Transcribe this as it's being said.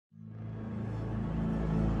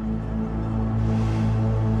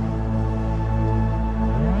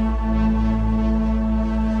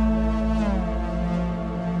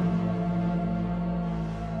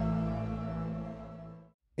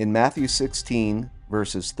In Matthew 16,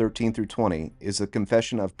 verses 13 through 20, is the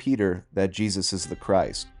confession of Peter that Jesus is the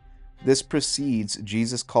Christ. This precedes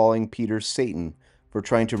Jesus calling Peter Satan for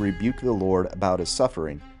trying to rebuke the Lord about his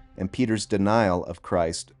suffering, and Peter's denial of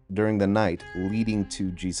Christ during the night leading to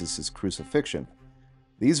Jesus' crucifixion.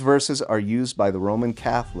 These verses are used by the Roman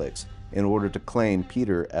Catholics in order to claim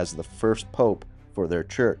Peter as the first pope for their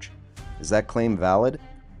church. Is that claim valid?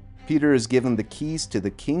 Peter is given the keys to the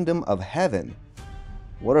kingdom of heaven.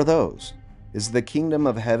 What are those? Is the kingdom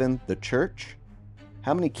of heaven the church?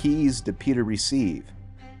 How many keys did Peter receive?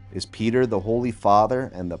 Is Peter the Holy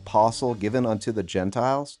Father and the apostle given unto the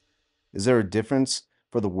Gentiles? Is there a difference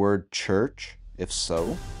for the word church, if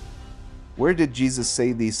so? Where did Jesus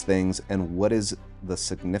say these things, and what is the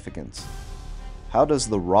significance? How does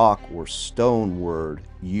the rock or stone word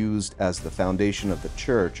used as the foundation of the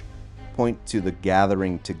church point to the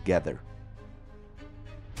gathering together?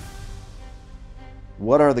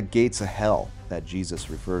 What are the gates of hell that Jesus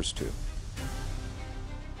refers to?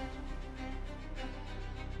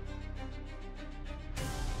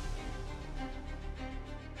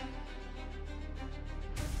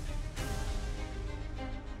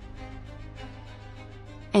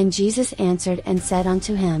 And Jesus answered and said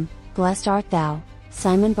unto him, Blessed art thou,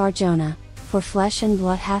 Simon Bar-Jonah, for flesh and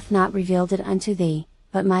blood hath not revealed it unto thee,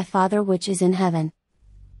 but my Father which is in heaven.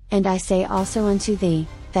 And I say also unto thee,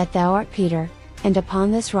 that thou art Peter, and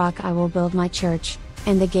upon this rock I will build my church,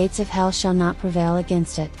 and the gates of hell shall not prevail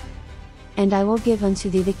against it. And I will give unto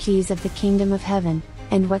thee the keys of the kingdom of heaven,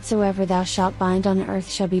 and whatsoever thou shalt bind on earth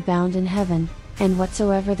shall be bound in heaven, and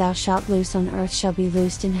whatsoever thou shalt loose on earth shall be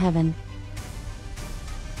loosed in heaven.